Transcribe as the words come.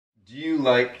Do you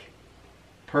like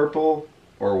purple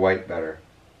or white better?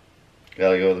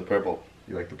 Gotta go with the purple.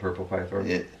 You like the purple Pythor?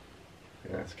 Yeah.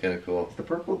 Yeah. It's kind of cool. Is the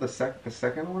purple the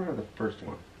second one or the first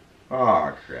one?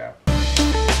 Oh crap.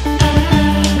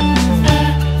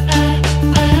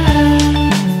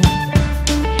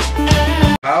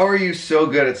 How are you so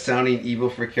good at sounding evil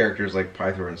for characters like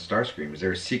Pythor and Starscream? Is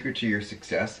there a secret to your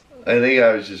success? I think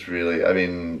I was just really, I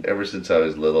mean, ever since I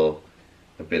was little,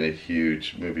 I've been a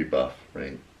huge movie buff,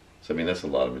 right? So I mean, that's a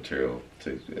lot of material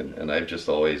and I've just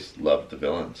always loved the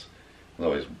villains. I've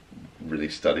always really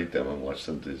studied them and watched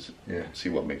them to see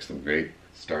what makes them great.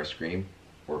 Starscream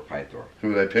or Pythor?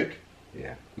 Who would I pick?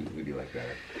 Yeah, who do you like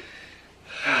better?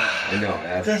 I know,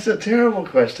 that's a terrible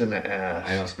question to ask.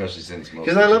 I know, especially since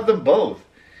because I love them both.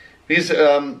 Because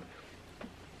I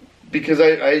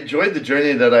enjoyed the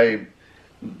journey that I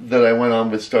went on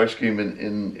with Starscream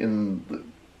in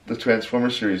the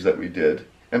Transformers series that we did.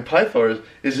 And Pythor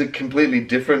is a completely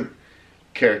different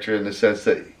character in the sense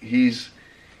that he's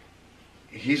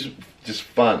just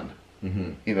fun,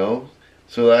 you know.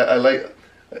 So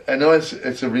I know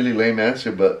it's a really lame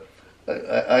answer, but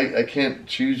I can't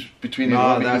choose between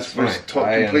no, that's fine.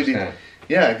 Completely,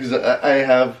 yeah, because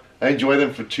I enjoy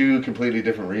them for two completely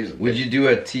different reasons. Would you do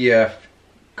a TF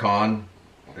con?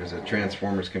 There's a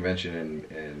Transformers convention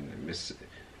in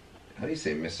how do you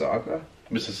say Mississauga?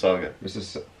 Mississauga.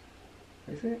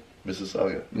 How do you say it?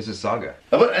 Mississauga. Mississauga.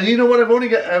 And you know what? I've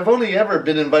only ever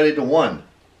been invited to one,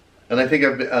 and I think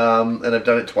I've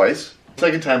done it twice. The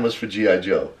second time was for G.I.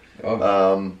 Joe.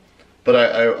 Oh. But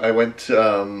I went.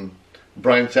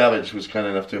 Brian Savage was kind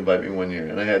enough to invite me one year,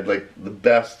 and I had like the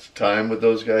best time with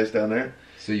those guys down there.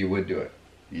 So you would do it?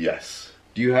 Yes.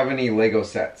 Do you have any Lego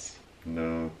sets?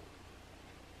 No.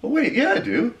 Oh wait, yeah, I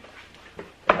do.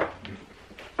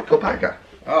 Kopaka.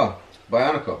 Oh,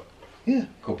 Bionicle. Yeah.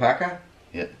 Kopaka?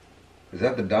 Yeah. Is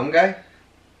that the dumb guy?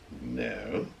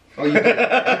 No. Oh, you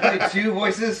play two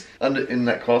voices? In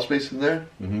that crawl space in there,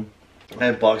 I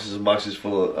have boxes and boxes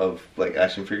full of like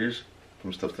action figures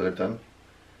from stuff that I've done.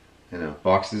 You know.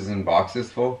 Boxes and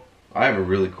boxes full? I have a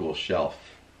really cool shelf.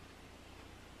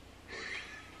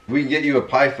 We can get you a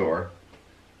Pythor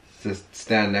to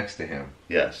stand next to him.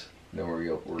 Yes. Then we're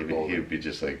he would be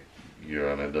just like, you're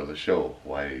on another show.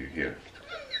 Why are you here?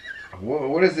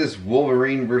 What is this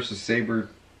Wolverine versus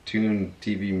Saber-Toon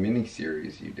TV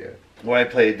miniseries you did? Well, I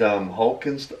played Hulk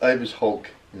and I was Hulk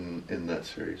in that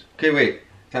series. Okay, wait.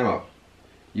 Time out.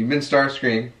 You've been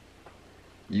Starscream.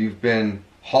 You've been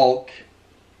Hulk.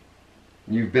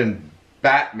 You've been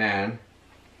Batman.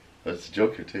 That's the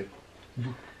Joker too.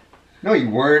 No, you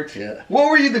weren't. Yeah. What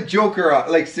were you the Joker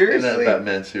on? Like, seriously? In that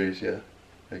Batman series, yeah.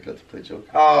 I got to play Joker.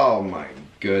 Oh my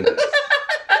goodness.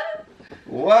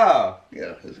 Wow.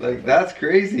 Yeah. Like, that's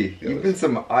crazy. Yeah, You've been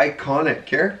some iconic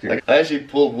characters. I actually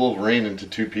pulled Wolverine into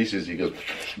two pieces. He goes,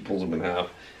 pulls him in half.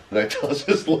 And I toss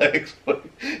his legs.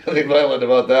 Nothing violent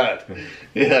about that.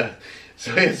 Yeah.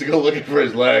 So he has to go looking for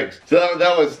his legs. So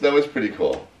that was pretty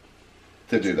cool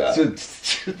to do that. So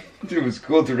it was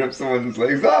cool to rip someone's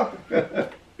legs off.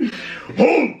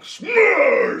 Hulk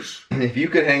smash! If you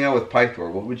could hang out with Pythor,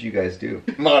 what would you guys do?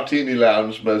 Martini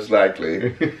Lounge, most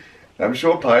likely. I'm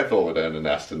sure Pythor would own an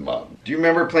Aston Martin. Do you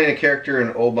remember playing a character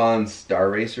in Oban's Star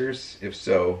Racers? If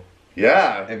so,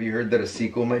 yeah. Have you heard that a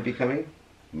sequel might be coming?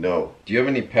 No. Do you have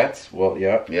any pets? Well,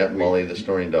 yeah. Yeah, Molly the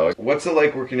snoring dog. What's it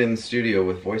like working in the studio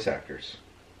with voice actors?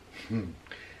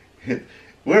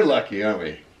 We're lucky, aren't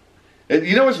we? And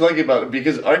you know what's lucky about it?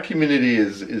 Because our community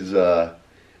is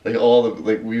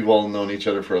like we've all known each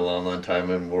other for a long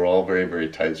time, and we're all very, very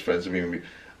tight friends. I mean,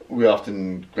 we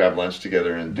often grab lunch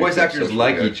together and do voice actors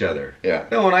like each other. Yeah.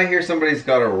 No, when I hear somebody's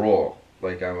got a role,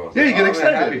 like I'm you get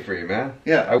excited. I'm happy for you, man.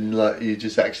 Yeah. You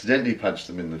just accidentally punched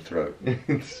them in the throat.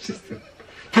 It's just.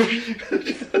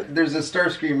 There's a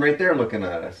Starscream right there looking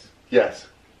at us. Yes.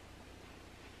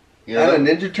 You know, and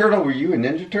a Ninja Turtle? Were you a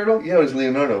Ninja Turtle? Yeah, it was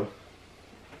Leonardo.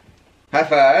 High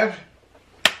five.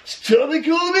 It's totally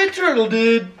cool to be a turtle,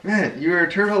 dude. Man, you were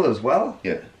a turtle as well?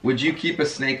 Yeah. Would you keep a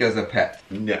snake as a pet?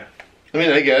 Yeah. I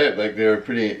mean, I get it. Like, they're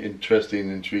pretty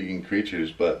interesting, intriguing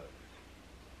creatures, but...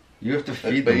 You have to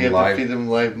feed but them you have live to feed them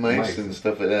live mice and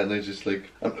stuff like that, and I just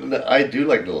like... I do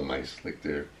like little mice. Like,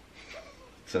 they're... It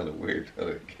sounded weird. I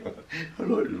like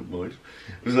little mice.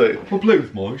 It was like... I'll play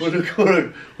with mice. Every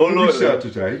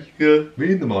Saturday, yeah.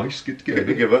 me and the mice get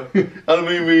together. I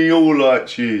mean, we all like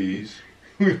cheese.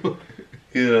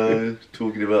 You know,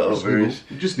 talking about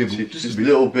just nibble, just a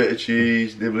little bit of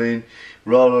cheese, nibbling,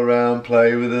 roll around,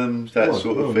 play with them, that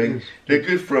sort of thing. Yes. They're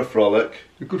good for a frolic.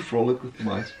 A good frolic with the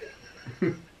mice.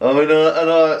 I mean,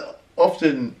 and I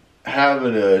often have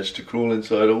an urge to crawl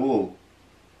inside a wall.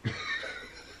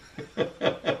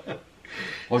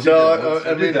 So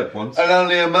I did that once. and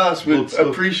only a mouse would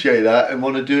appreciate that and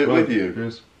want to do it with you.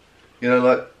 Yes. You know,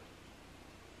 like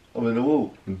I'm in the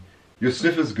wall. Your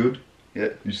sniff is good. Yeah.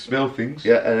 You smell things.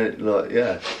 Yeah, and it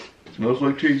like Smells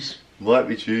like cheese. might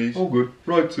be cheese. Oh, good.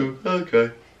 Right, so.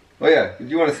 Okay. Oh yeah. Do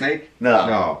you want a snake? No.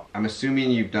 No. I'm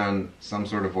assuming you've done some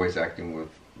sort of voice acting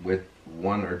with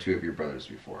one or two of your brothers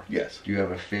before. Yes. Do you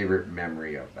have a favorite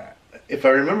memory of that? If I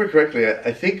remember correctly,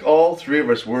 I think all three of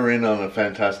us were in on a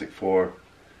Fantastic Four,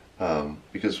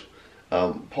 because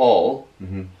Paul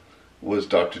was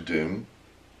Doctor Doom.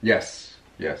 Yes.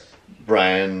 Yes.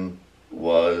 Brian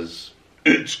was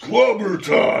It's Clobber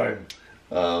Time.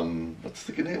 What's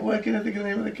the name? Why can't I think of the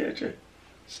name of the character?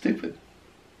 Stupid.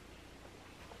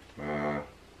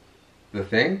 The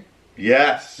Thing?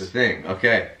 Yes. The Thing.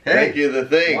 Okay. Hey, Thank you, The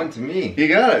Thing. one to me. You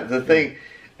got it, The Thing.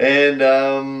 And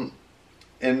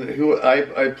who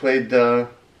I played. Yeah,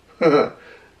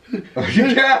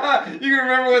 you can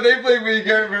remember what they played, but you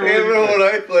can't remember. I remember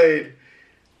what I played.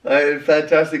 In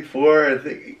Fantastic Four, I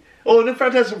think. Oh, in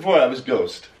Fantastic Four, I was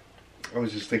Ghost. I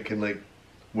was just thinking, like,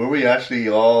 were we actually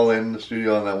all in the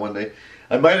studio on that one day?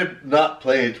 I might have not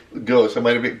played Ghost. I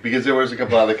might have been, because there was a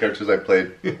couple other characters I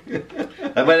played.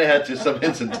 I might have had just some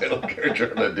incidental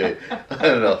character on that day. I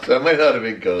don't know. So I might not have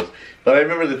been Ghost. But I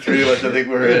remember the three of us, I think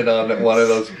we were in on one of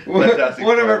those Fantastic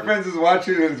One of Four. our friends is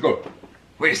watching and is going,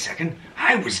 wait a second,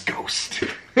 I was Ghost.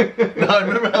 No, I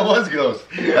remember I was Ghost.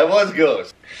 I was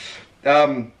Ghost.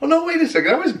 Oh no, wait a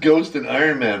second. I was Ghost in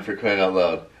Iron Man, for crying out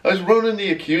loud. I was Ronan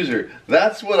the Accuser.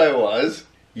 That's what I was.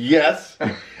 Yes.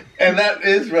 And that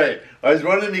is right. I was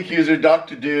Ronan the Accuser,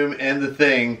 Doctor Doom, and The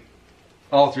Thing.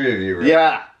 All three of you were.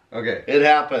 Yeah. Okay. It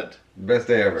happened. Best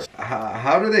day ever.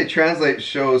 How do they translate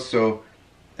shows so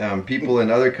people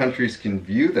in other countries can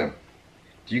view them?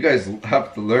 Do you guys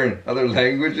have to learn other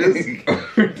languages?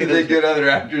 Or do they get other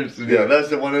actors to do Yeah, it?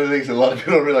 that's one of the things a lot of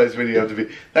people don't realize when you have to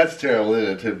be. That's terrible,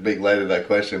 isn't it, to make light of that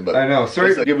question? But I know.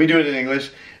 Sorry. like, yeah, we do it in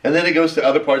English, and then it goes to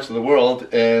other parts of the world,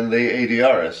 and they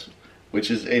ADR us,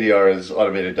 which is ADR is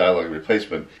automated dialogue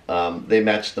replacement. They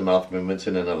match the mouth movements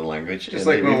in another language. Just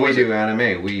like when we do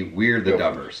anime, we're the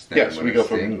dubbers. Yes, we go to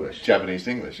from English. Japanese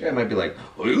to English. Yeah, it might be like,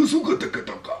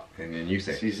 and then you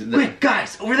say, Wait,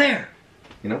 guys, over there.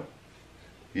 You know?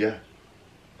 Yeah.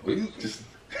 Just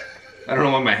I don't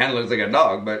know why my hand looks like a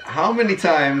dog, but how many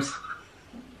times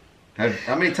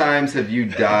have you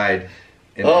died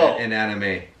in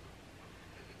anime?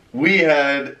 We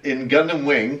had in Gundam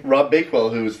Wing, Rob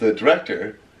Bakewell, who was the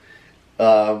director,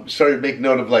 started to make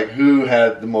note of like who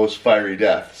had the most fiery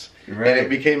deaths. Right. And it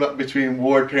became up between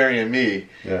Ward Perry and me.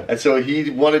 Yeah. And so he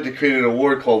wanted to create an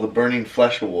award called the Burning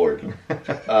Flesh Award.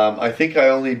 I think I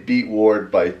only beat Ward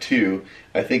by 2.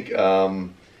 I think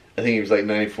he was like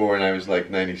 94 and I was like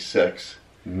 96.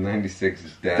 96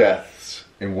 Deaths.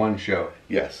 in one show.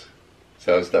 Yes.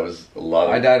 So that was a lot of...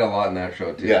 I died a lot in that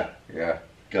show too. Yeah. Yeah.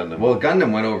 Gundam. Well,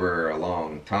 Gundam went over a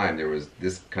long time. There was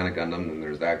this kind of Gundam, and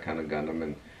there's that kind of Gundam,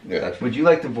 and would you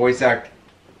like to voice act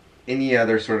any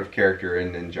other sort of character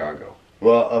in Ninjago?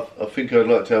 Well, I think I'd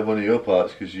like to have one of your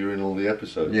parts because you're in all the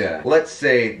episodes. Yeah. Let's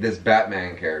say this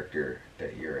Batman character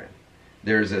that you're in.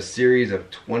 There's a series of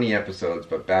 20 episodes,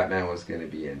 but Batman was going to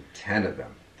be in 10 of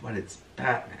them. But it's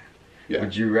Batman. Yeah.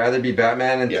 Would you rather be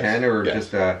Batman in 10 or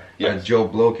just a Joe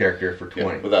Blow character for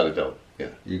 20? Yeah, without a doubt. Yeah.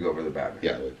 You go for the Batman.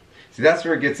 Yeah. I would. See, that's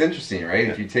where it gets interesting, right?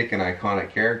 Yeah. If you take an iconic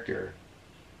character,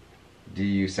 do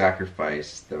you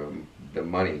sacrifice the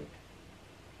money?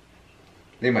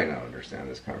 They might not understand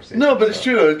this conversation. No, but it's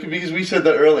true because we said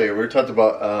that earlier. We talked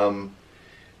about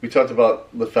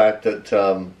the fact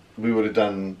that we would have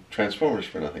done Transformers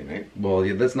for nothing, right? Well,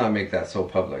 let's not make that so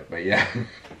public, but yeah.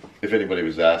 If anybody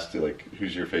was asked to, like,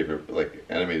 who's your favorite like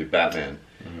animated Batman,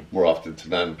 more often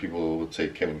than not, people would say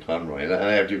Kevin Conroy, and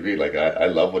I have to agree. Like, I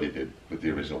love what he did with the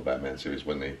original Batman series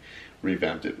when they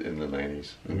revamped it in the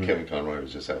 90s. And Kevin Conroy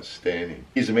was just outstanding.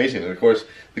 He's amazing, and of course,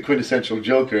 the quintessential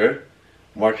Joker,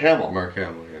 Mark Hamill. Mark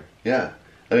Hamill, yeah. Yeah,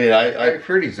 I mean, I've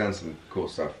heard he's done some cool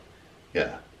stuff.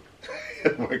 Yeah.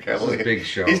 Mark Hamill. This is a big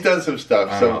show. He's done some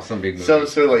stuff. Some big movie. Some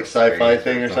sort of like sci-fi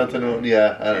thing or something. something.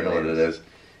 Yeah, I don't know what it is.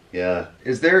 Yeah.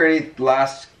 Is there any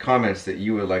last comments that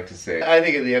you would like to say? I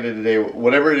think at the end of the day,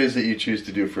 whatever it is that you choose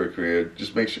to do for a career,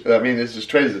 just make sure, I mean, it's as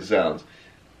trite as it sounds.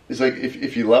 It's like,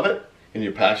 if you love it and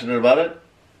you're passionate about it,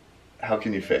 how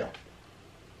can you fail?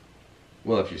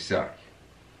 Well, if you suck.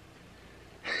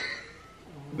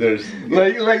 There's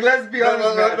like let's be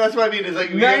honest. That's what I mean. It's like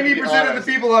 90% of the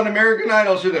people on American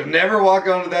Idol should have never walked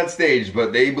onto that stage,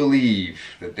 but they believe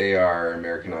that they are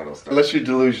American Idol stars. Unless you're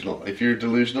delusional. If you're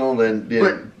delusional, then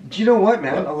But do you know what,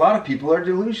 man? A lot of people are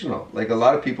delusional. Like, a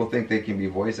lot of people think they can be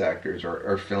voice actors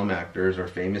or film actors or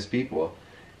famous people,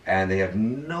 and they have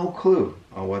no clue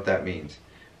on what that means.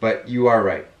 But you are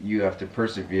right. You have to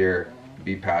persevere,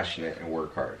 be passionate, and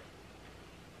work hard.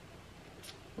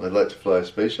 I'd like to fly a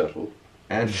space shuttle.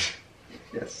 And,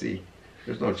 yeah, see,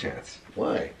 there's no chance.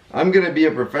 Why? I'm going to be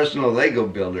a professional Lego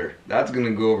builder. That's going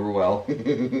to go over well.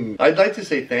 I'd like to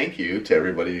say thank you to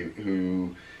everybody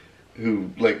who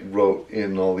like wrote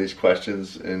in all these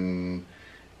questions and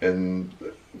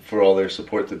for all their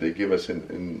support that they give us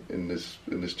in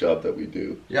this job that we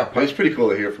do. Yeah, it's pretty cool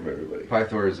to hear from everybody.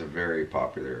 Pythor is a very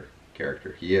popular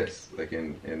character. He is, like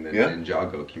in the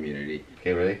Ninjago community.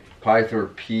 Okay, ready?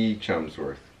 Pythor P.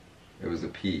 Chumsworth. It was a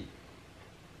P.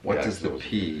 What does the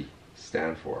P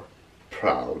stand for?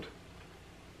 Proud.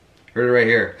 Heard it right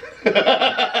here.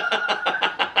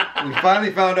 We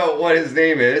finally found out what his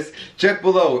name is. Check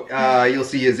below. You'll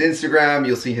see his Instagram,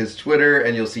 you'll see his Twitter,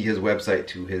 and you'll see his website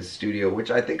to his studio,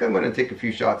 which I think I'm going to take a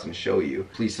few shots and show you.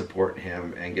 Please support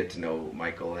him and get to know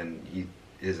Michael and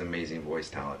his amazing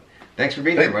voice talent. Thanks for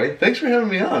being here, buddy. Thanks for having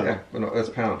me on. Yeah, well, no, that's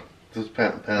Pound. This is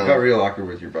Pound. It got real awkward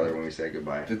with your brother when we said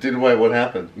goodbye. What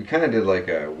happened? We kind of did like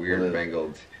a weird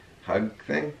mangled hug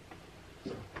thing.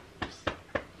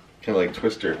 Kind of like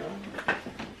Twister.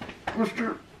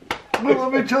 Twister. Well,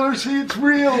 let me tell her, see, it's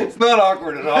real. It's not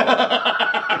awkward at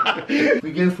all.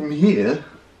 We go from here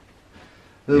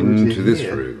into this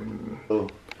room. Oh,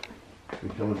 we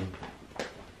come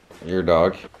in. Your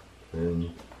dog.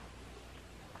 And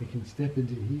we can step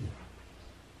into here.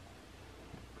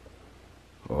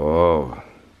 Oh,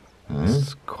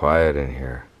 it's quiet in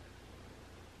here.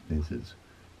 This is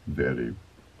very.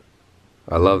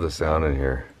 I love the sound in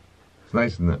here. It's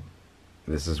nice, isn't it?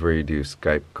 This is where you do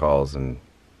Skype calls and.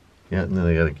 Yeah, and then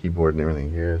I got a keyboard and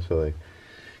everything here, so like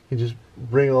you just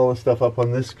bring all the stuff up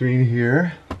on this screen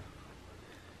here.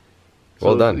 So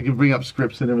well done. You can bring up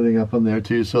scripts and everything up on there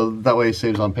too, so that way it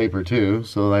saves on paper too.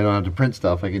 So I don't have to print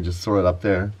stuff. I can just throw it up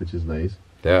there, which is nice.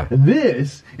 Yeah. And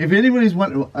this, if anybody's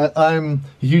wondering, I'm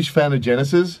a huge fan of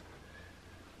Genesis.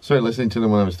 Started listening to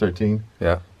them when I was 13.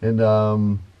 Yeah.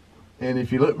 And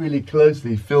if you look really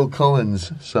closely, Phil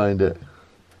Collins signed it.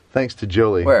 Thanks to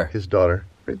Jolie, Where? his daughter.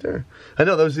 Right there. I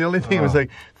know, that was the only thing. It was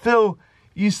like, Phil,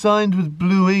 you signed with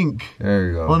blue ink. There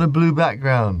you go. On a blue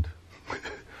background.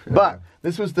 But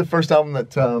this was the first album that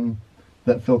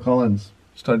that Phil Collins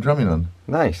started drumming on.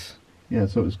 Nice. Yeah,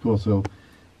 so it was cool. So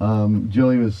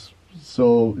Jolie was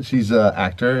she's an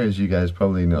actor, as you guys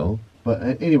probably know.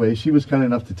 But anyway, she was kind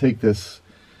enough to take this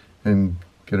and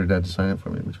get her dad to sign it for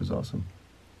me, which was awesome.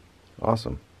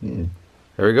 Awesome. Yeah.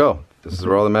 There we go. This is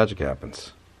where all the magic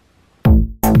happens.